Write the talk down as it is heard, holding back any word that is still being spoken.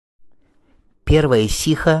Первая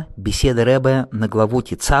сиха Беседы Ребе на главу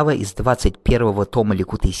Тецаве из 21-го тома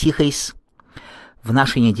Ликутей Сихейс. В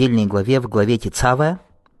нашей недельной главе, в главе Тецаве,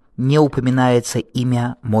 не упоминается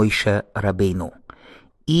имя Моше Рабейну.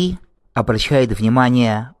 И обращает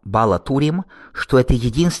внимание Баал ха-Турим, что это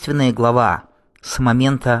единственная глава с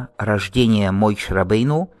момента рождения Моше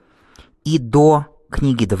Рабейну и до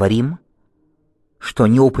книги Дворим, что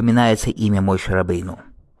не упоминается имя Моше Рабейну.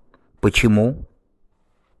 Почему?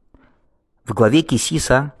 В главе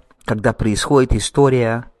Кисиса, когда происходит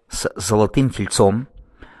история с золотым тельцом,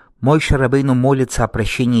 Моше Рабейну молится о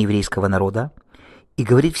прощении еврейского народа и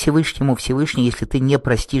говорит Всевышнему: Всевышний, если ты не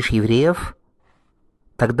простишь евреев,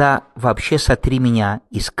 тогда вообще сотри меня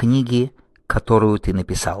из книги, которую ты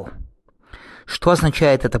написал. Что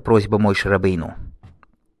означает эта просьба Моше Рабейну?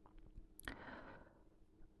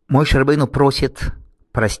 Моше Рабейну просит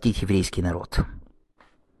простить еврейский народ.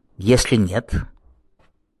 Если нет,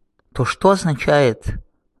 то что означает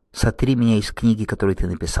 «сотри меня из книги, которую ты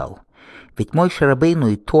написал»? Ведь Моше Рабейну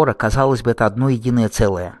и Тора, казалось бы, это одно единое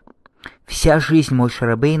целое. Вся жизнь Моше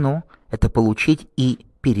Рабейну – это получить и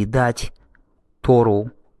передать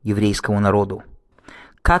Тору еврейскому народу.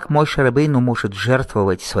 Как Моше Рабейну может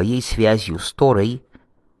жертвовать своей связью с Торой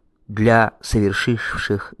для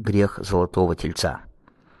совершивших грех золотого тельца?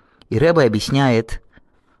 И Ребе объясняет,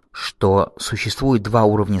 что существует два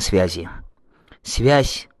уровня связи.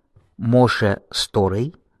 Связь Моше с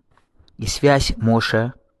Торой и связь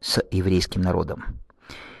Моше с еврейским народом.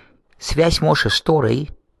 Связь Моше с Торой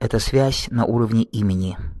 – это связь на уровне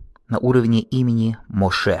имени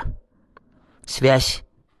Моше. Связь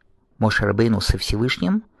Моше Рабейну со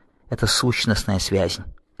Всевышним – это сущностная связь,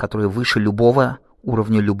 которая выше любого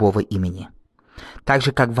уровня, любого имени. Так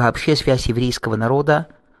же, как вообще связь еврейского народа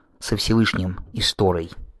со Всевышним и с Торой.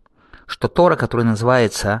 Что Тора, которая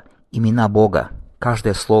называется «имена Бога»,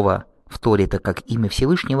 каждое слово в Торе – это как имя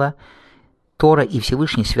Всевышнего, Тора и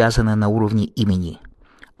Всевышний связаны на уровне имени,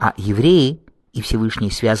 а евреи и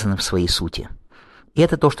Всевышний связаны в своей сути. И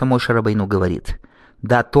это то, что Моше Рабейну говорит.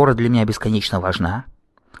 Да, Тора для меня бесконечно важна,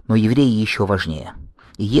 но евреи еще важнее.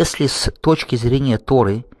 И если с точки зрения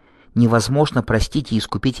Торы невозможно простить и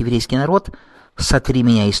искупить еврейский народ, сотри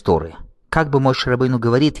меня из Торы. Как бы Моше Рабейну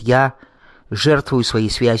говорит, я жертвую своей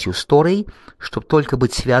связью с Торой, чтобы только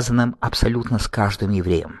быть связанным абсолютно с каждым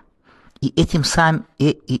евреем. И этим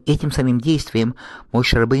самим действием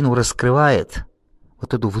Моше Рабейну раскрывает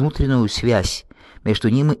вот эту внутреннюю связь между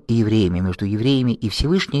ним и евреями, между евреями и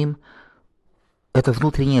Всевышним. Это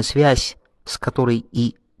внутренняя связь, с которой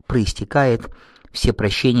и проистекает все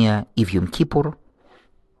прощения и в Йом-Кипур,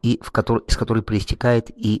 из которой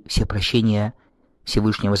проистекает и все прощения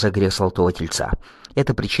Всевышнего за грех золотого тельца.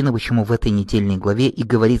 Это причина, почему в этой недельной главе и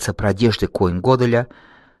говорится про одежды Коэн Годеля,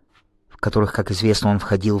 в которых, как известно, он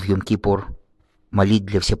входил в Йом-Кипур молить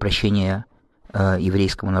для всепрощения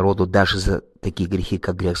еврейскому народу даже за такие грехи,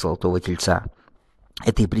 как грех золотого тельца.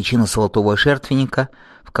 Это и причина золотого жертвенника,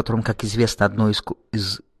 в котором, как известно, одно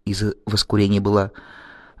из воскурений было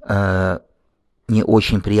не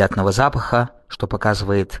очень приятного запаха, что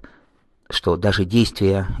показывает, что даже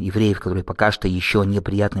действия евреев, которые пока что еще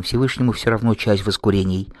неприятны Всевышнему, все равно часть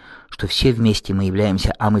воскурений, что все вместе мы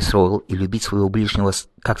являемся Ам Исроэл, и любить своего ближнего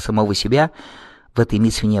как самого себя, в этой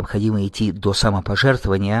мицве необходимо идти до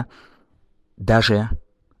самопожертвования, даже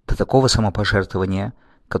до такого самопожертвования,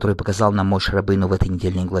 которое показал нам Моше Рабейну в этой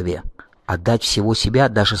недельной главе. Отдать всего себя,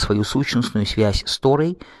 даже свою сущностную связь с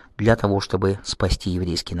Торой, для того, чтобы спасти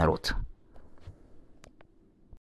еврейский народ.